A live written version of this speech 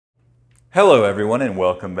Hello, everyone, and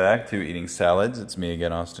welcome back to Eating Salads. It's me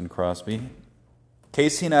again, Austin Crosby.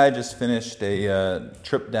 Casey and I just finished a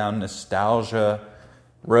trip down nostalgia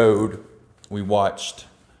road. We watched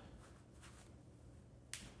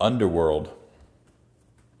Underworld,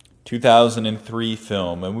 2003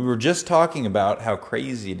 film, and we were just talking about how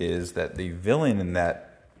crazy it is that the villain in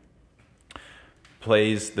that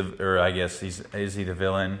plays or I guess is he the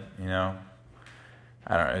villain?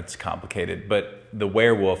 I don't know. It's complicated, but the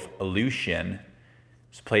werewolf Aleutian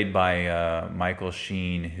is played by Michael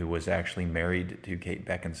Sheen, who was actually married to Kate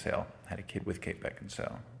Beckinsale, had a kid with Kate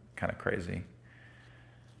Beckinsale. Kind of crazy.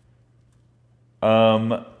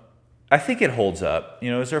 I think it holds up.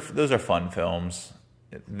 Those are fun films.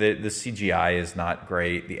 The CGI is not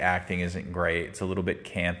great. The acting isn't great. It's a little bit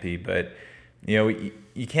campy, but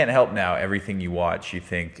you can't help now. Everything you watch, you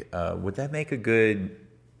think, would that make a good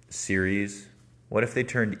series? What if they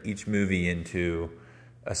turned each movie into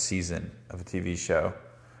a season of a TV show?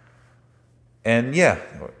 And yeah,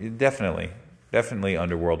 definitely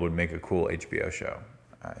Underworld would make a cool HBO show.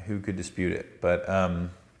 Who could dispute it? But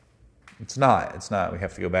it's not. We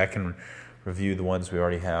have to go back and review the ones we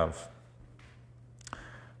already have.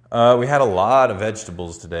 We had a lot of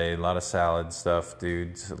vegetables today, a lot of salad stuff,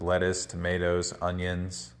 dude. Lettuce, tomatoes,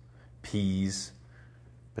 onions, peas,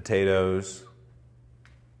 potatoes,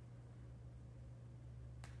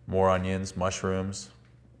 more onions, mushrooms,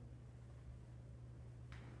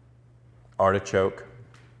 artichoke,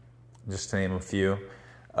 just to name a few.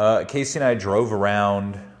 Casey and I drove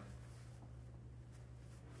around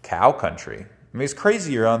cow country. I mean, it's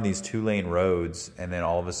crazy. You're on these 2-lane roads, and then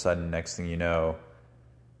all of a sudden, next thing you know,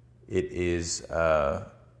 it is there's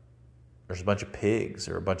a bunch of pigs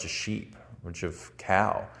or a bunch of sheep, a bunch of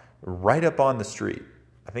cow right up on the street.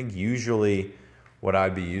 I think usually what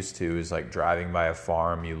I'd be used to is like driving by a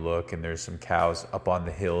farm, you look and there's some cows up on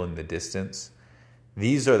the hill in the distance.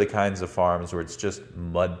 These are the kinds of farms where it's just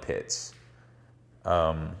mud pits.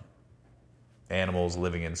 Animals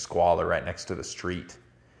living in squalor right next to the street.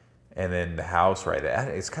 And then the house right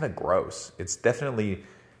there. It's kind of gross. It's definitely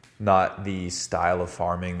not the style of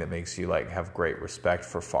farming that makes you like have great respect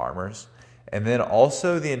for farmers. And then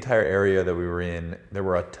also the entire area that we were in, there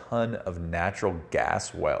were a ton of natural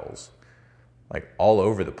gas wells, like all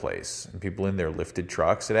over the place, and people in their lifted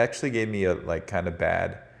trucks. It actually gave me a kind of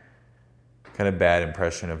bad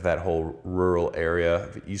impression of that whole rural area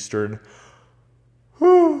of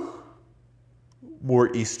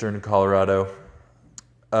more eastern Colorado.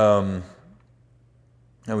 And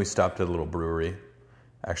we stopped at a little brewery,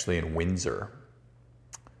 actually in Windsor.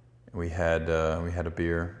 We had a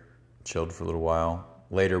beer, chilled for a little while.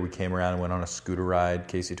 Later, we came around and went on a scooter ride.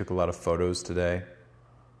 Casey took a lot of photos today.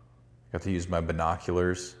 Got to use my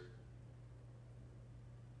binoculars.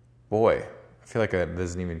 Boy, I feel like that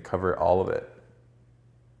doesn't even cover all of it.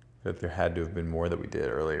 That there had to have been more that we did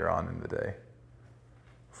earlier on in the day.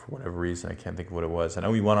 For whatever reason, I can't think of what it was. I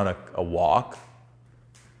know we went on a walk.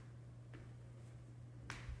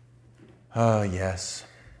 Oh, yes.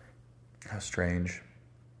 How strange.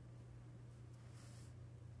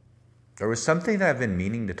 There was something that I've been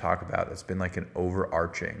meaning to talk about that's been like an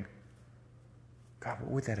overarching. God,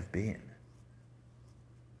 what would that have been?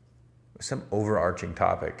 Some overarching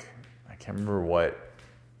topic. I can't remember what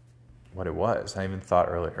it was. I even thought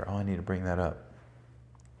earlier, I need to bring that up.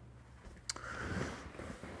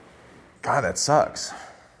 God, that sucks.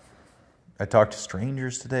 I talked to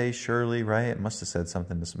strangers today, surely, right? It must have said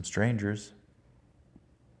something to some strangers.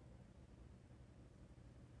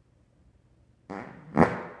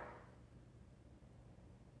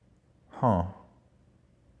 Huh.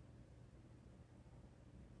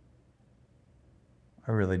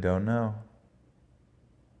 I really don't know.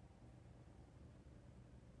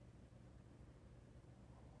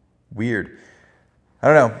 Weird. I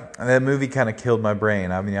don't know. That movie kind of killed my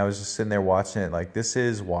brain. I mean, I was just sitting there watching it like, this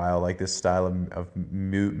is wild, like this style of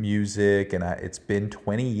music. And it's been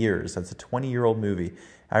 20 years. That's a 20-year-old movie.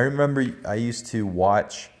 I remember I used to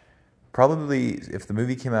watch, probably if the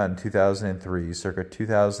movie came out in 2003, circa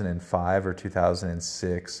 2005 or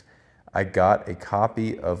 2006, I got a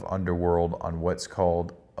copy of Underworld on what's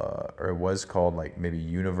called, or it was called like maybe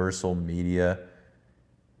Universal Media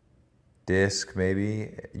Disc,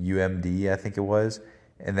 maybe UMD, I think it was.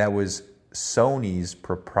 And that was Sony's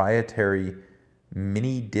proprietary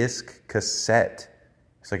mini disc cassette.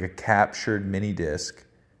 It's like a captured mini disc.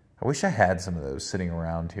 I wish I had some of those sitting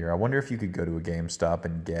around here. I wonder if you could go to a GameStop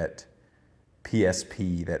and get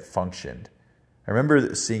PSP that functioned. I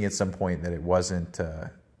remember seeing at some point that it wasn't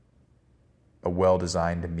a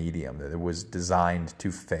well-designed medium, that it was designed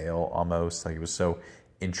to fail almost. Like it was so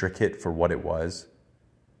intricate for what it was.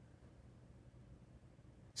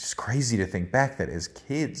 just crazy to think back that as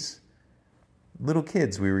kids, little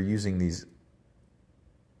kids, we were using these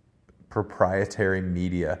proprietary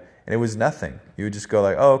media, and it was nothing. You would just go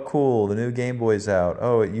like, oh, cool, the new Game Boy's out.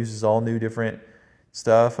 Oh, it uses all new different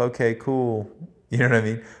stuff. Okay, cool. You know what I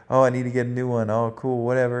mean? Oh, I need to get a new one. Oh, cool,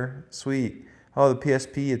 whatever. Sweet. Oh, the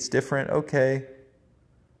PSP, it's different. Okay.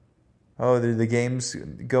 Oh, the games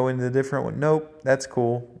go into the different one. Nope, that's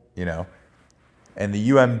cool. You know. And the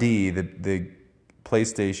UMD, the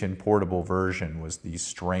PlayStation Portable version, was the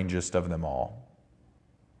strangest of them all.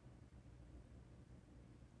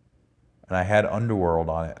 And I had Underworld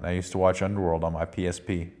on it, and I used to watch Underworld on my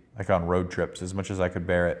PSP, like on road trips, as much as I could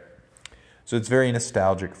bear it. So it's very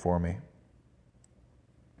nostalgic for me.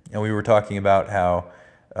 And we were talking about how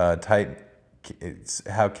how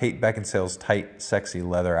Kate Beckinsale's tight, sexy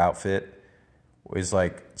leather outfit was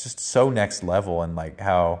like just so next level, and like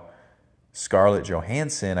how Scarlett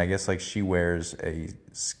Johansson, I guess, like she wears a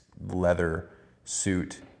leather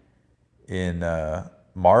suit in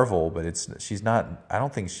Marvel, but she's not. I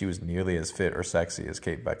don't think she was nearly as fit or sexy as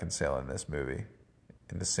Kate Beckinsale in this movie,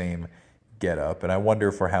 in the same getup. And I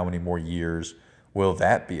wonder for how many more years will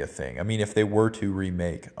that be a thing. I mean, if they were to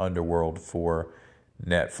remake Underworld for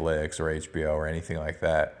Netflix or HBO or anything like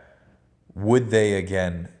that, would they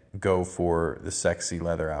again go for the sexy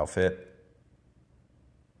leather outfit?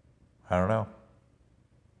 I don't know.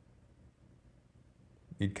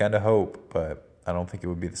 You'd kind of hope, but I don't think it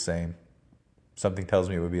would be the same. Something tells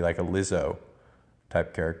me it would be like a Lizzo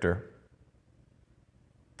type character.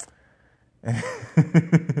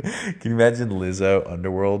 Can you imagine Lizzo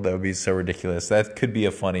Underworld? That would be so ridiculous. That could be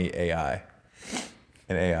a funny an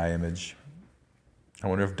AI image. I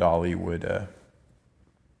wonder if Dolly would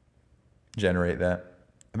generate that.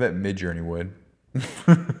 I bet Midjourney would.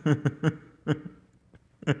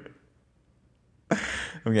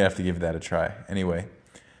 I'm going to have to give that a try. Anyway,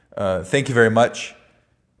 thank you very much.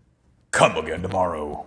 Come again tomorrow.